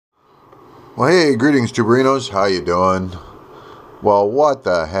Well, hey, greetings, Tuberinos. How you doing? Well, what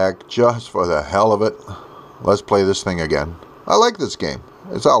the heck? Just for the hell of it, let's play this thing again. I like this game.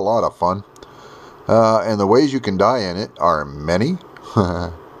 It's a lot of fun. And the ways you can die in it are many.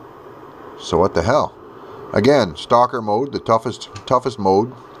 So what the hell? Again, Stalker mode, the toughest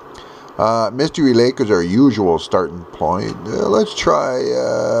mode. Mystery Lake is our usual starting point. Let's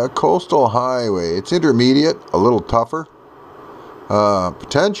try Coastal Highway. It's intermediate, a little tougher.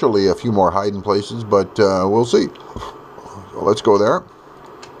 Potentially a few more hiding places, but we'll see. So let's go there.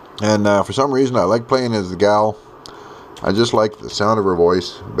 And for some reason, I like playing as the gal. I just like the sound of her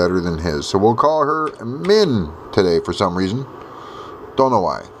voice better than his. So we'll call her Min today for some reason. Don't know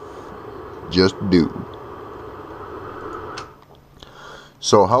why. Just do.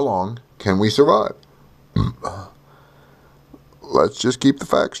 So how long can we survive? Let's just keep the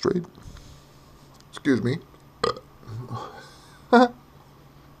facts straight. Excuse me.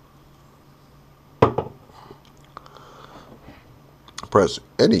 Press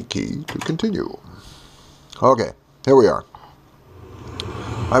any key to continue. Okay, here we are.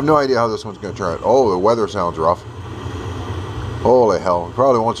 I have no idea how this one's going to turn out. Oh, the weather sounds rough. Holy hell. We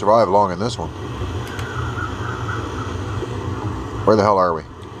probably won't survive long in this one. Where the hell are we?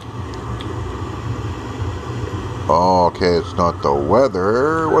 Okay, it's not the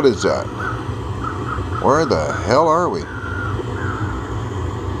weather. What is that? Where the hell are we?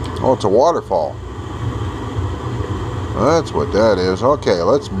 Oh, it's a waterfall. That's what that is. Okay,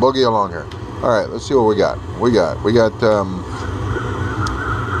 let's boogie along here. Alright, let's see what we got. We got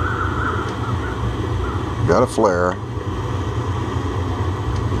a flare.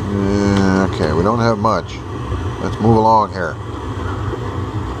 Okay, we don't have much. Let's move along here.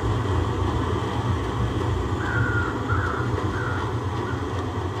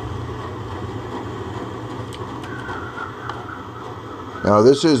 Now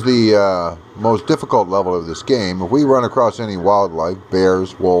this is the most difficult level of this game. If we run across any wildlife,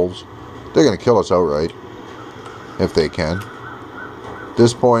 bears, wolves, they're going to kill us outright. If they can. At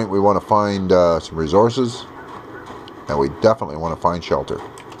this point we want to find some resources. And we definitely want to find shelter.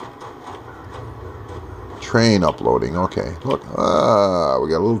 Train uploading. Okay, look. We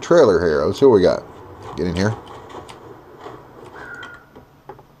got a little trailer here. Let's see what we got. Get in here.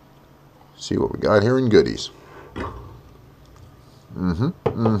 See what we got here in goodies.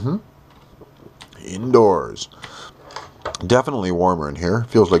 Indoors. Definitely warmer in here.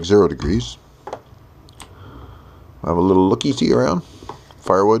 Feels like 0 degrees. I have a little looky-see around.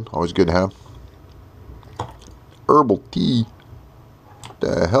 Firewood, always good to have. Herbal tea.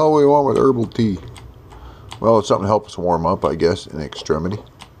 The hell we want with herbal tea? Well, it's something to help us warm up, I guess, in extremity.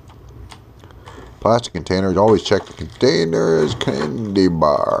 Plastic containers. Always check the containers. Candy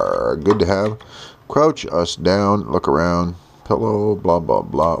bar. Good to have. Crouch us down. Look around. Pillow, blah, blah,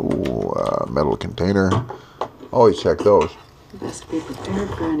 blah. Ooh, metal container. Always check those. Best be prepared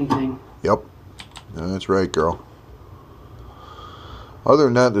for anything. Yep. That's right, girl. Other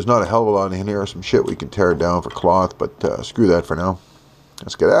than that, there's not a hell of a lot in here. Some shit we can tear down for cloth, but screw that for now.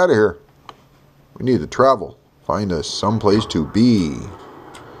 Let's get out of here. We need to travel. Find us someplace to be.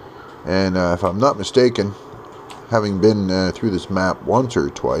 And if I'm not mistaken, having been through this map once or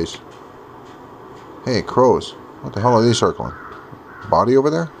twice. Hey, crows. What the hell are they circling? Body over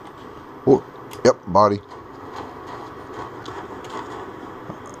there? Oh, yep, body.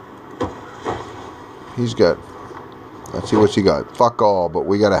 He's got... Let's see what's he got. Fuck all, but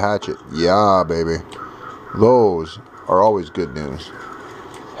we got a hatchet. Yeah, baby. Those are always good news.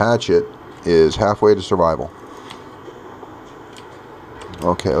 Hatchet is halfway to survival.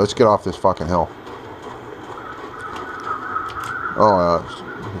 Okay, let's get off this fucking hill. Oh,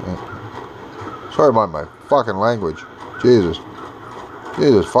 sorry about my fucking language. Jesus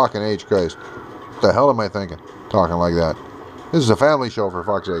fucking H Christ. What the hell am I thinking? Talking like that. This is a family show, for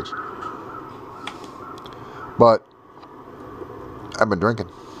fuck's sakes. But I've been drinking.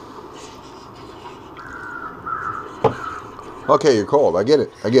 Okay, you're cold. I get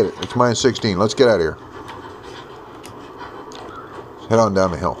it. It's minus 16. Let's get out of here. Let's head on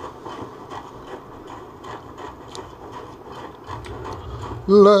down the hill.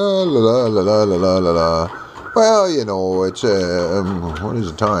 La la la la la la la la. Well, you know, it's what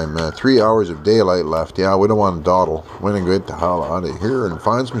is the time? 3 hours of daylight left. Yeah, we don't want to dawdle. We're gonna get the hell out of here and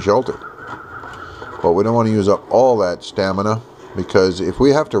find some shelter. But we don't want to use up all that stamina, because if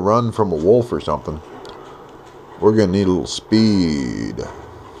we have to run from a wolf or something, we're gonna need a little speed.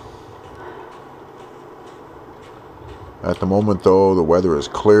 At the moment, though, the weather is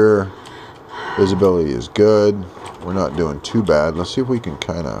clear. Visibility is good. We're not doing too bad. Let's see if we can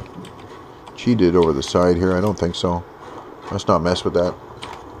kind of cheat it over the side here. I don't think so. Let's not mess with that.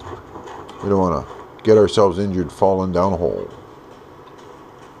 We don't want to get ourselves injured falling down a hole.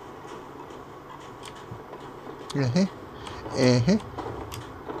 Uh-huh. Uh-huh.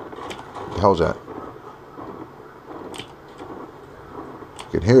 What the hell's that?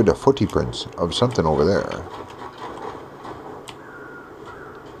 You can hear the footy prints of something over there.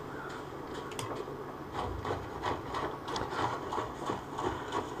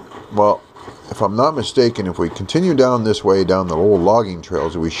 Well, if I'm not mistaken, if we continue down this way, down the old logging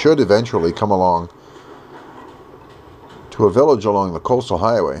trails, we should eventually come along to a village along the coastal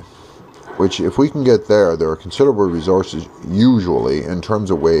highway, which if we can get there, there are considerable resources usually in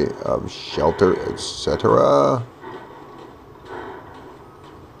terms of way of shelter, etc.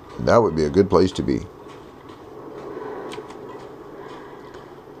 That would be a good place to be.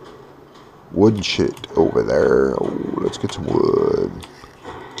 Wood shit over there. Oh, let's get some wood.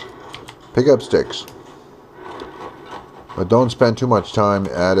 Pick up sticks. But don't spend too much time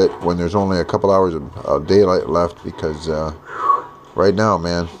at it when there's only a couple hours of daylight left, because right now,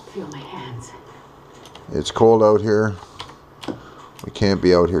 man, Feel my hands. it's cold out here. We can't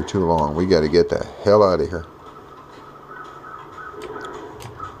be out here too long. We got to get the hell out of here.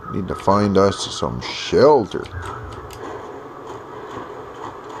 Need to find us some shelter.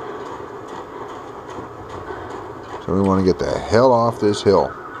 So we want to get the hell off this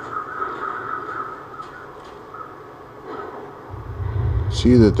hill.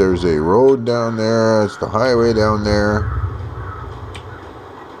 See that there's a road down there. It's the highway down there.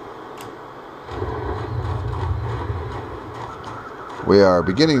 We are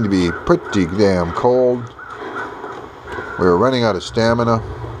beginning to be pretty damn cold. We're running out of stamina.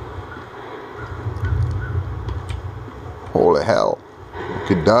 Holy hell. We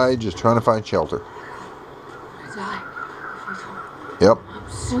could die just trying to find shelter. I die. Yep.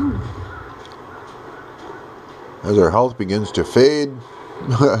 Soon. As our health begins to fade.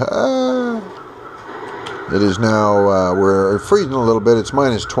 It is now, we're freezing a little bit. It's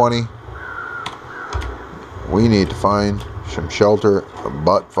minus 20. We need to find some shelter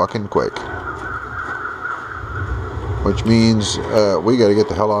but fucking quick. Which means we got to get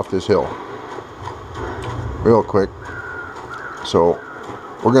the hell off this hill. Real quick. So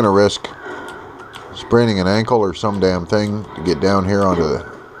we're going to risk spraining an ankle or some damn thing to get down here onto the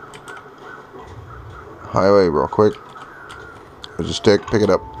highway real quick. There's a stick, pick it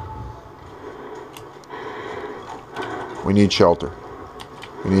up. We need shelter.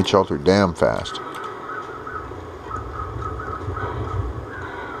 We need shelter damn fast.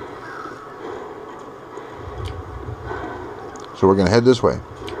 So we're going to head this way.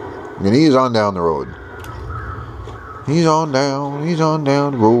 We're going to ease on down the road. Ease on down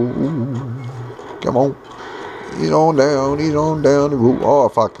the road. Come on. Ease on down the road. Oh,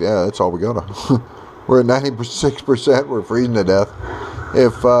 fuck, yeah, that's all we got. We're at 96%. We're freezing to death.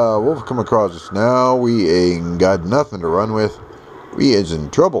 If Wolf come across us now, we ain't got nothing to run with. We is in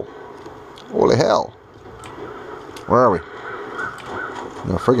trouble. Holy hell. Where are we?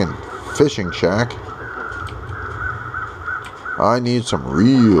 In a friggin' fishing shack. I need some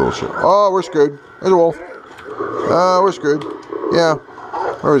real shit. Oh, we're screwed. There's a wolf. We're screwed. Yeah.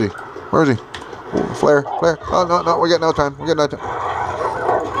 Where is he? Where is he? Oh, flare. Oh, no, we got no time.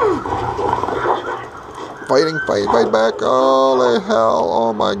 Fight back. Holy hell.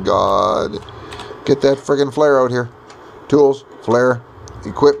 Oh my god. Get that friggin' flare out here. Tools, flare,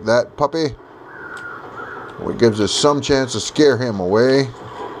 equip that puppy. It gives us some chance to scare him away.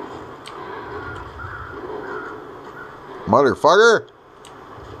 Motherfucker.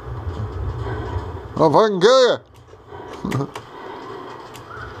 I'll fucking kill you.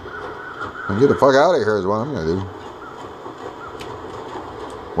 Get the fuck out of here is what I'm gonna do.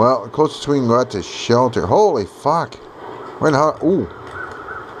 Well, the closest we can go out to shelter. Holy fuck. Right now. Ooh.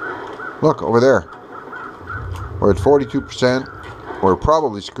 Look, over there. We're at 42%. We're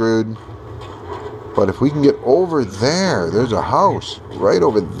probably screwed. But if we can get over there, there's a house right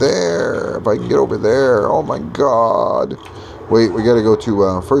over there. If I can get over there. Oh my god. Wait, we gotta go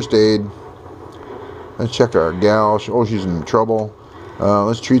to first aid. Let's check our gal. Oh, she's in trouble.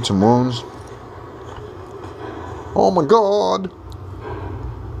 Let's treat some wounds. Oh my god.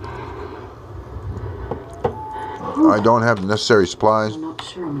 I don't have the necessary supplies. I'm not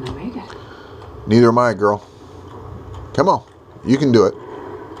sure I'm gonna make it. Neither am I, girl. Come on. You can do it.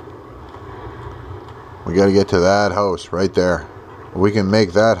 We got to get to that house right there. If we can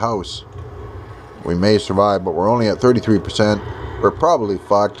make that house, we may survive, but we're only at 33%. We're probably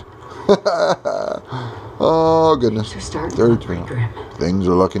fucked. Oh, goodness. 33. Things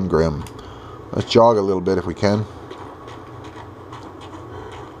are looking grim. Let's jog a little bit if we can.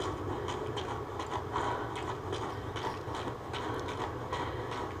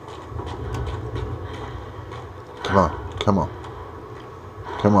 Come on. Come on.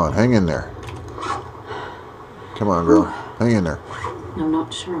 Come on. Hang in there. Come on, girl. Hang in there. I'm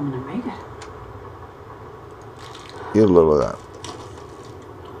not sure I'm gonna make it. Get a little of that.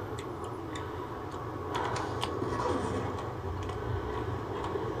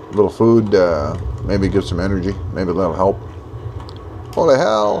 A little food, maybe give some energy. Maybe that'll help. Holy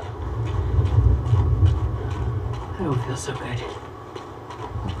hell! I don't feel so good.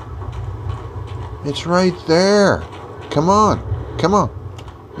 It's right there. Come on. Come on.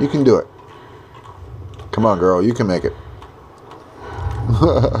 You can do it. Come on, girl. You can make it.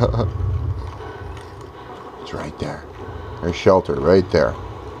 It's right there. There's shelter right there.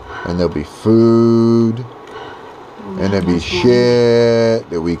 And there'll be food. And there'll be shit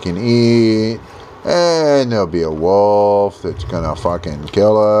that we can eat. And there'll be a wolf that's gonna fucking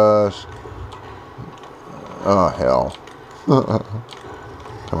kill us. Oh, hell.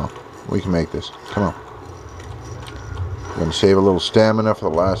 Come on. We can make this. Come on. We're gonna save a little stamina for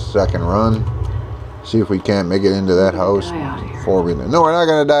the last second run. See if we can't make it into that house before we... No, we're not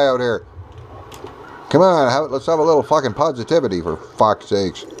gonna die out here. Come on, let's have a little fucking positivity, for fuck's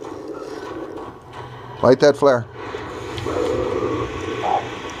sakes. Light that flare.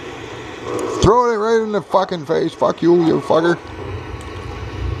 Throwing it right in the fucking face. Fuck you, you fucker.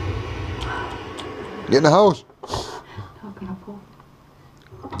 Get in the house. Not gonna pull.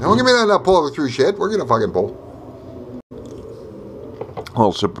 Don't give me that not pull through shit. We're gonna fucking pull. A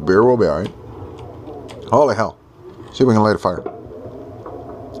little sip of beer, we'll be alright. Holy hell. See if we can light a fire.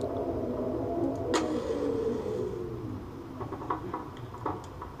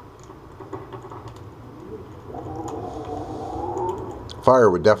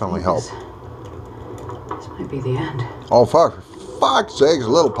 Fire would definitely help. This might be the end. Oh, fuck. Fuck's sakes, a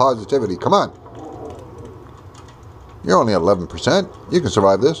little positivity. Come on. You're only at 11%. You can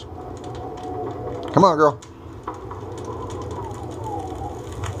survive this. Come on, girl.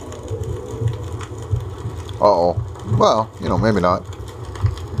 Uh-oh. Well, you know, maybe not. I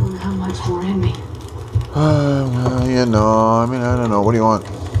don't know how much more in me. Well, you know, I mean, I don't know. What do you want?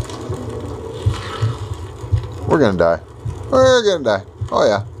 We're gonna die. We're gonna die. Oh,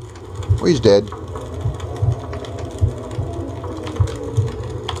 yeah. Well, he's dead.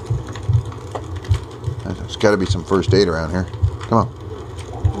 There's got to be some first aid around here. Come on.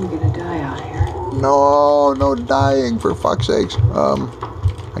 I'm gonna die out here. No, no dying, for fuck's sakes.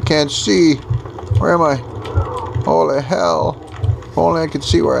 I can't see. Where am I? Holy hell. If only I could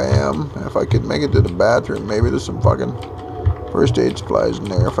see where I am. If I could make it to the bathroom, maybe there's some fucking first aid supplies in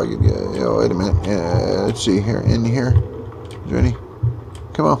there. If I could get, wait a minute. Let's see here. In here. Is there any?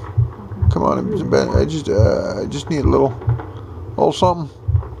 Come on. Come on. I just need a little something.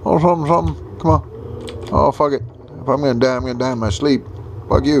 Something. Come on. Oh, fuck it. If I'm gonna die in my sleep.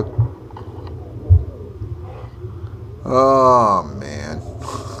 Fuck you. Oh, man.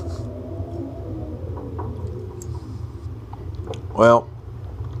 Well,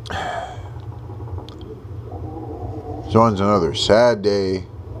 so it's another sad day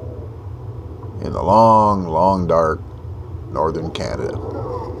in the long, long, dark northern Canada.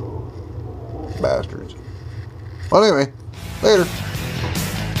 Bastards. Well, anyway, later.